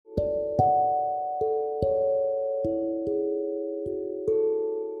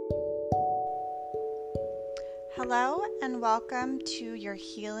Hello and welcome to your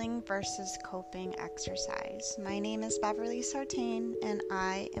healing versus coping exercise. My name is Beverly Sartain and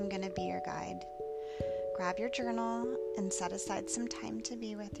I am going to be your guide. Grab your journal and set aside some time to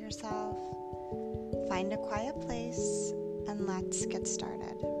be with yourself. Find a quiet place and let's get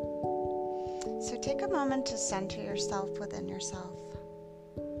started. So take a moment to center yourself within yourself.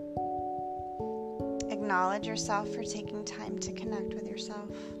 Acknowledge yourself for taking time to connect with yourself.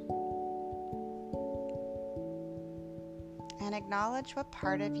 And acknowledge what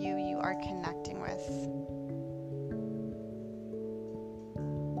part of you are connecting with.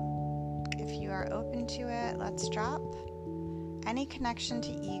 If you are open to it, let's drop any connection to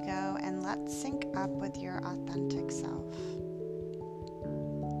ego and let's sync up with your authentic self.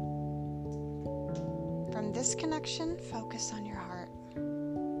 From this connection, focus on your heart.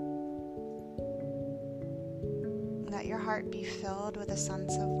 Let your heart be filled with a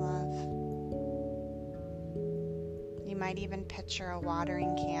sense of love. You might even picture a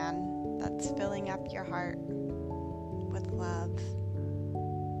watering can that's filling up your heart with love.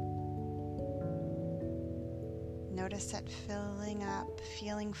 Notice it filling up,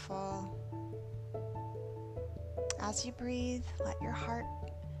 feeling full. As you breathe, let your heart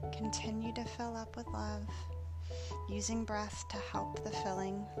continue to fill up with love, using breath to help the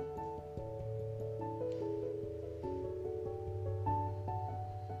filling.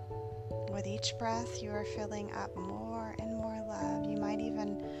 With each breath, you are filling up more and more love. You might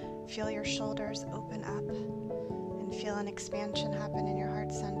even feel your shoulders open up and feel an expansion happen in your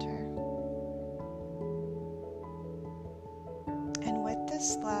heart center. And with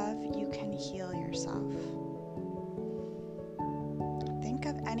this love, you can heal yourself. Think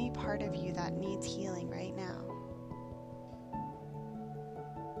of any part of you that needs healing right now.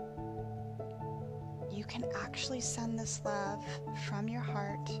 You can actually send this love from your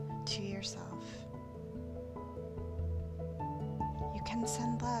heart to yourself. You can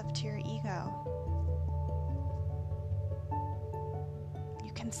send love to your ego.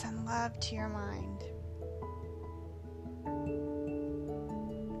 You can send love to your mind.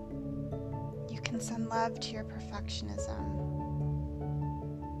 You can send love to your perfectionism.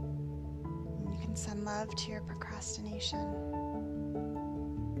 You can send love to your procrastination.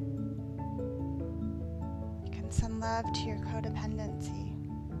 Send love to your codependency.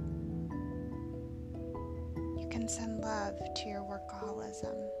 You can send love to your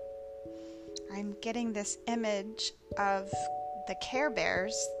workaholism. I'm getting this image of the Care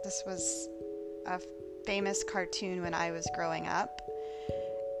Bears. This was a famous cartoon when I was growing up.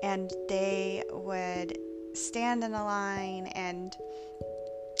 And they would stand in a line and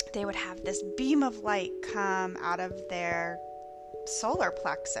they would have this beam of light come out of their solar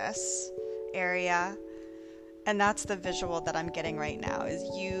plexus area. And that's the visual that I'm getting right now, is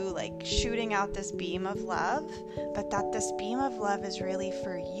you like shooting out this beam of love, but that this beam of love is really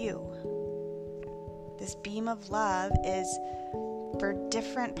for you. This beam of love is for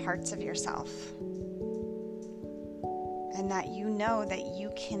different parts of yourself. And that you know that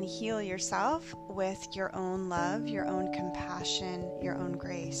you can heal yourself with your own love, your own compassion, your own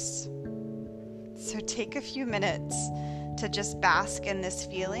grace. So take a few minutes to just bask in this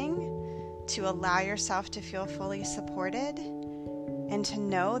feeling, to allow yourself to feel fully supported and to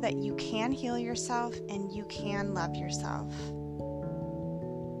know that you can heal yourself and you can love yourself.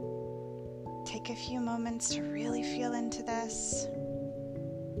 Take a few moments to really feel into this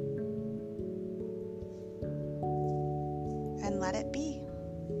and let it be.